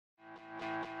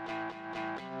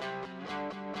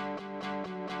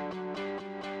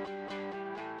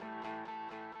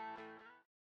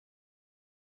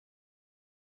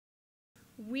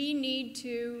we need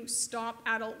to stop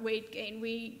adult weight gain.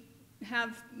 We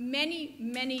have many,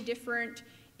 many different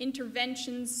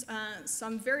interventions,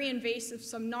 some very invasive,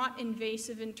 some not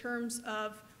invasive in terms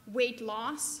of weight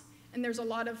loss, and there's a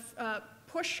lot of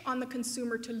push on the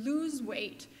consumer to lose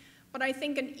weight. But I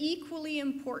think an equally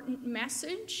important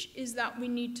message is that we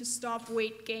need to stop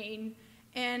weight gain,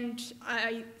 and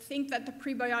I think that the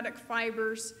prebiotic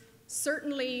fibers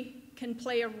certainly can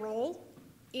play a role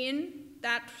in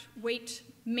that weight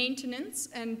maintenance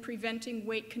and preventing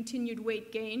continued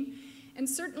weight gain. And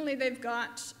certainly they've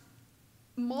got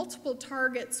multiple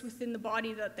targets within the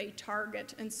body that they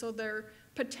target, and so their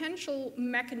potential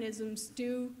mechanisms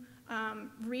do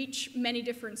reach many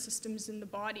different systems in the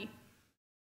body.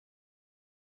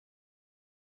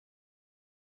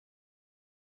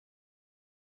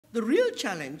 The real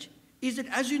challenge is that,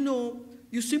 as you know,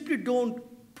 you simply don't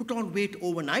put on weight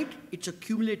overnight. It's a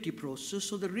cumulative process.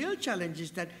 So the real challenge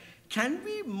is that, can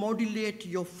we modulate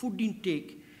your food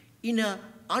intake in an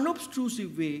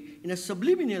unobtrusive way, in a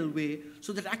subliminal way,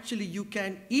 so that actually you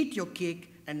can eat your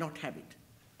cake and not have it?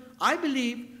 I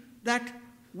believe that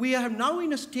we are now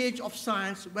in a stage of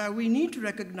science where we need to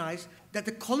recognize that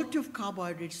the quality of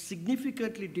carbohydrates is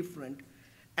significantly different,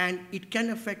 and it can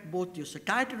affect both your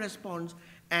satiety response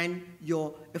and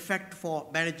your effect for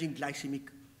managing glycemic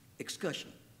excursion.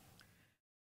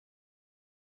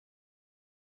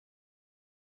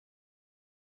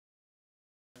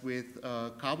 With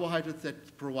carbohydrates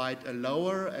that provide a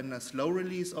lower and a slow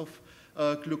release of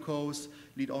glucose,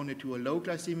 lead only to a low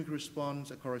glycemic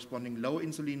response, a corresponding low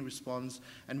insulin response,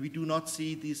 and we do not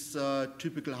see this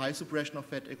typical high suppression of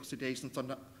fat oxidation,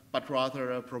 but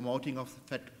rather a promoting of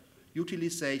fat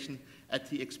utilization at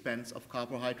the expense of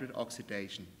carbohydrate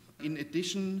oxidation. In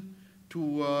addition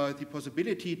to the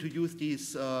possibility to use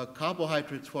these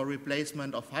carbohydrates for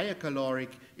replacement of higher caloric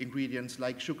ingredients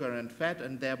like sugar and fat,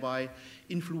 and thereby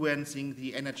influencing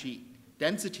the energy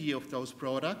density of those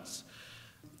products,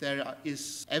 there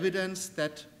is evidence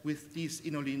that with these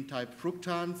inulin-type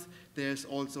fructans, there's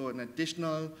also an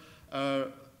additional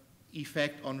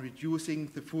effect on reducing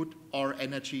the food or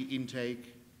energy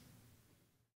intake.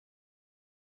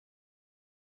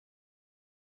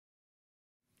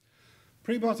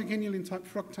 Prebiotic inulin-type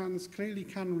fructans clearly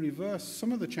can reverse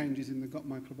some of the changes in the gut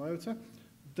microbiota.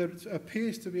 There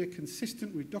appears to be a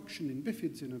consistent reduction in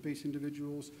bifids in obese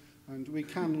individuals, and we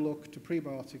can look to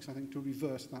prebiotics, I think, to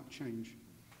reverse that change.